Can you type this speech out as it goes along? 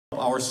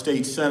our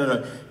state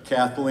senator,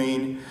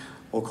 Kathleen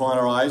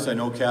O'Connor Ives. I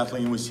know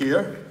Kathleen was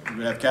here. We're going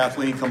to have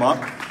Kathleen come up.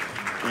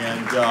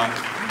 And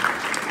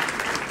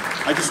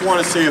I just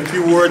want to say a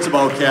few words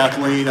about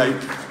Kathleen.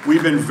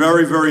 We've been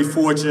very, very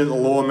fortunate in the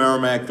Lower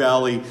Merrimack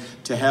Valley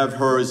to have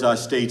her as our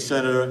state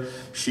senator.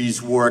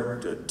 She's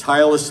worked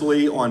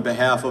tirelessly on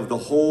behalf of the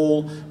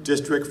whole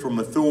district from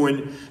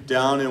Methuen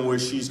down, and where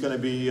she's going to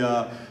be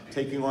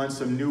taking on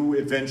some new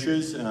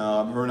adventures. Her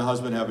and her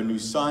husband have a new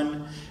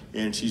son,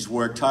 and she's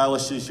worked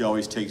tirelessly. She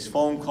always takes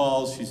phone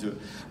calls. She's a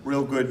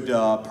real good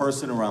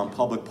person around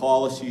public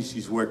policy.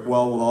 She's worked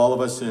well with all of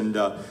us, and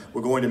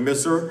we're going to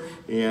miss her,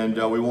 and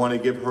we want to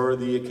give her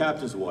the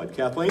Captain's Award.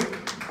 Kathleen?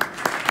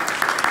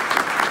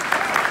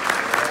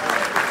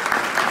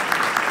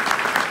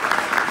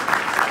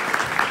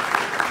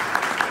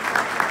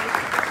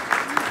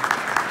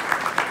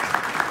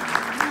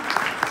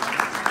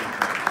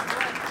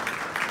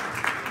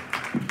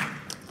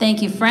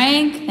 Thank you,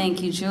 Frank.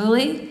 Thank you,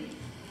 Julie.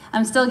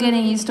 I'm still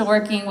getting used to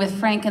working with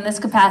Frank in this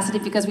capacity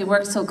because we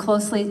worked so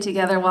closely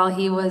together while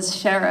he was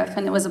sheriff,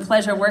 and it was a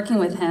pleasure working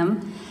with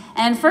him.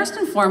 And first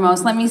and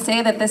foremost, let me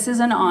say that this is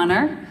an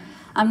honor.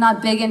 I'm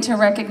not big into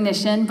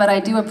recognition, but I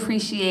do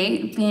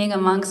appreciate being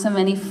among so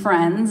many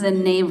friends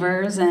and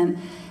neighbors, and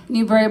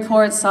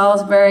Newburyport,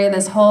 Salisbury,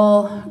 this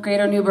whole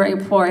greater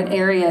Newburyport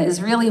area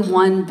is really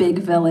one big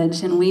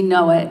village, and we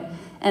know it,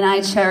 and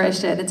I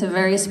cherish it. It's a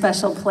very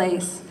special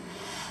place.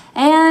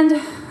 And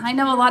I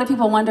know a lot of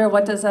people wonder,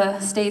 what does a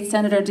state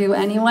senator do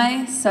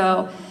anyway?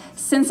 So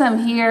since I'm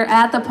here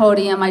at the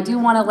podium, I do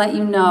want to let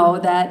you know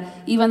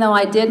that even though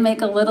I did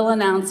make a little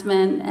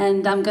announcement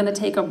and I'm going to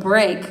take a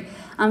break,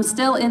 I'm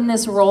still in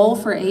this role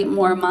for 8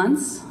 more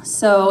months.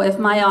 So if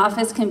my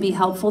office can be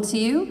helpful to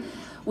you,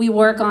 we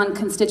work on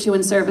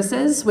constituent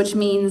services, which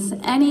means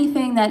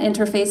anything that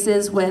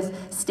interfaces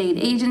with state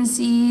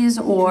agencies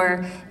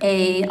or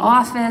an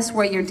office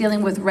where you're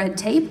dealing with red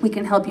tape, we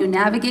can help you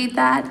navigate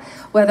that.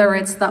 Whether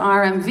it's the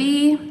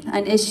RMV,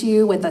 an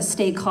issue with a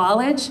state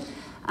college.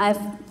 I've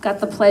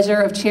got the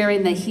pleasure of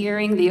chairing the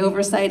hearing, the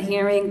oversight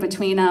hearing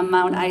between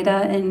Mount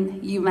Ida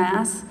and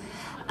UMass.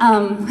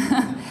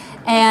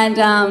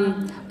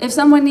 If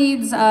someone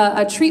needs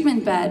a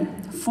treatment bed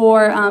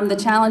for the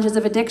challenges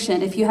of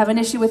addiction, if you have an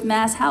issue with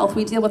Mass Health,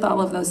 we deal with all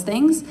of those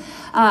things.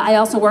 I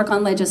also work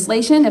on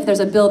legislation if there's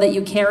a bill that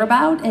you care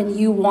about and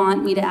you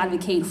want me to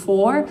advocate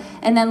for.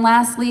 And then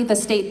lastly, the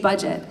state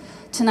budget.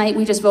 Tonight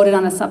we just voted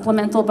on a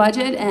supplemental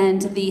budget,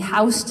 and the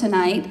House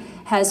tonight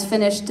has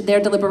finished their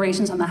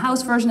deliberations on the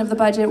House version of the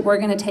budget. We're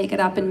going to take it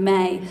up in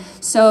May.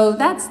 So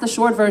that's the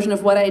short version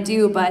of what I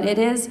do, but it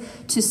is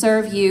to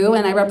serve you,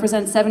 and I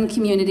represent 7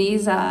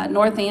 communities,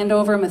 North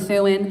Andover,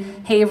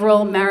 Methuen,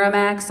 Haverhill,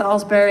 Merrimack,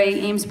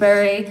 Salisbury,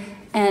 Amesbury,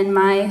 and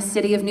my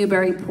city of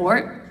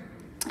Newburyport,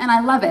 and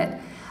I love it.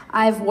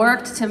 I've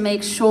worked to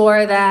make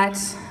sure that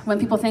when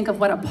people think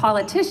of what a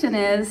politician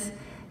is,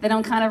 they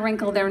don't kind of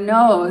wrinkle their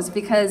nose,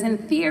 because in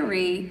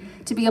theory,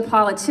 to be a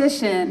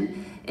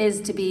politician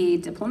is to be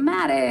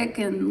diplomatic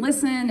and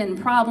listen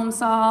and problem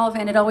solve,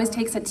 and it always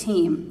takes a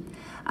team.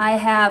 I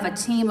have a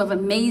team of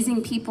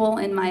amazing people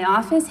in my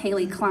office.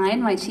 Haley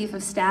Klein, my chief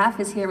of staff,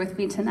 is here with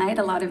me tonight.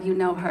 A lot of you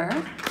know her.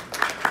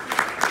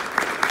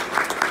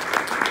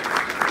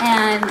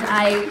 And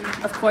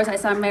of course, I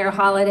saw Mayor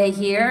Holliday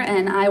here,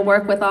 and I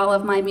work with all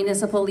of my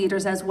municipal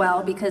leaders as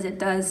well, because it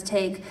does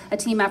take a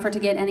team effort to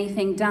get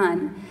anything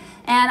done.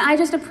 And I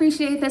just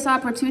appreciate this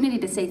opportunity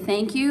to say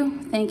thank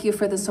you. Thank you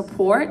for the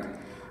support.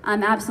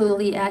 I'm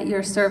absolutely at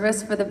your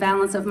service for the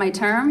balance of my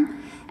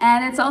term.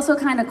 And it's also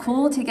kind of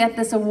cool to get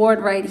this award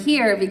right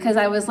here, because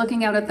I was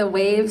looking out at the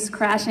waves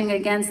crashing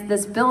against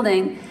this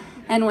building.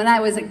 And when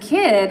I was a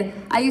kid,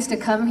 I used to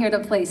come here to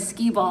play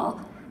skee ball.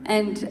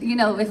 And you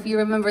know, if you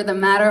remember the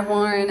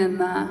Matterhorn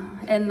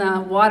and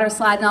the water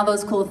slide and all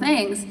those cool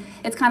things,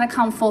 it's kind of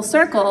come full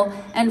circle.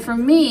 And for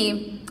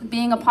me,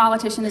 being a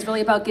politician is really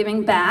about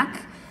giving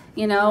back.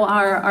 You know,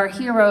 our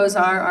heroes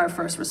are our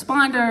first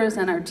responders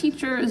and our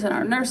teachers and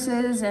our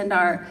nurses and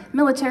our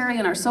military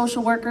and our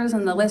social workers,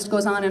 and the list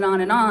goes on and on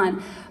and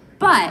on.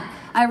 But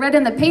I read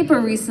in the paper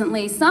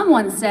recently,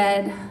 someone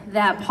said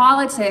that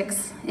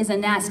politics is a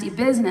nasty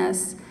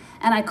business,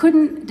 and I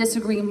couldn't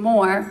disagree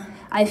more.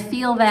 I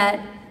feel that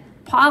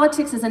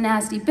politics is a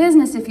nasty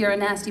business if you're a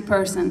nasty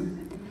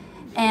person.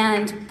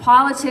 And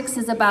politics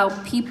is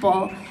about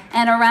people.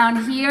 And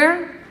around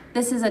here,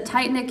 this is a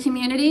tight-knit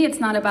community. It's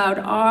not about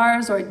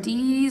R's or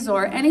D's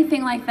or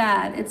anything like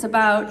that. It's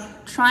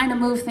about trying to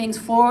move things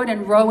forward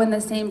and row in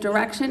the same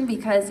direction,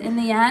 because in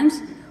the end,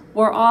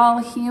 we're all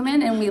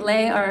human, and we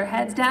lay our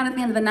heads down at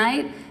the end of the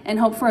night and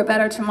hope for a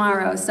better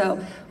tomorrow.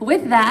 So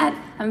with that,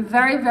 I'm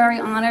very, very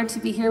honored to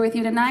be here with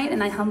you tonight,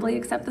 and I humbly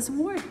accept this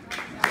award.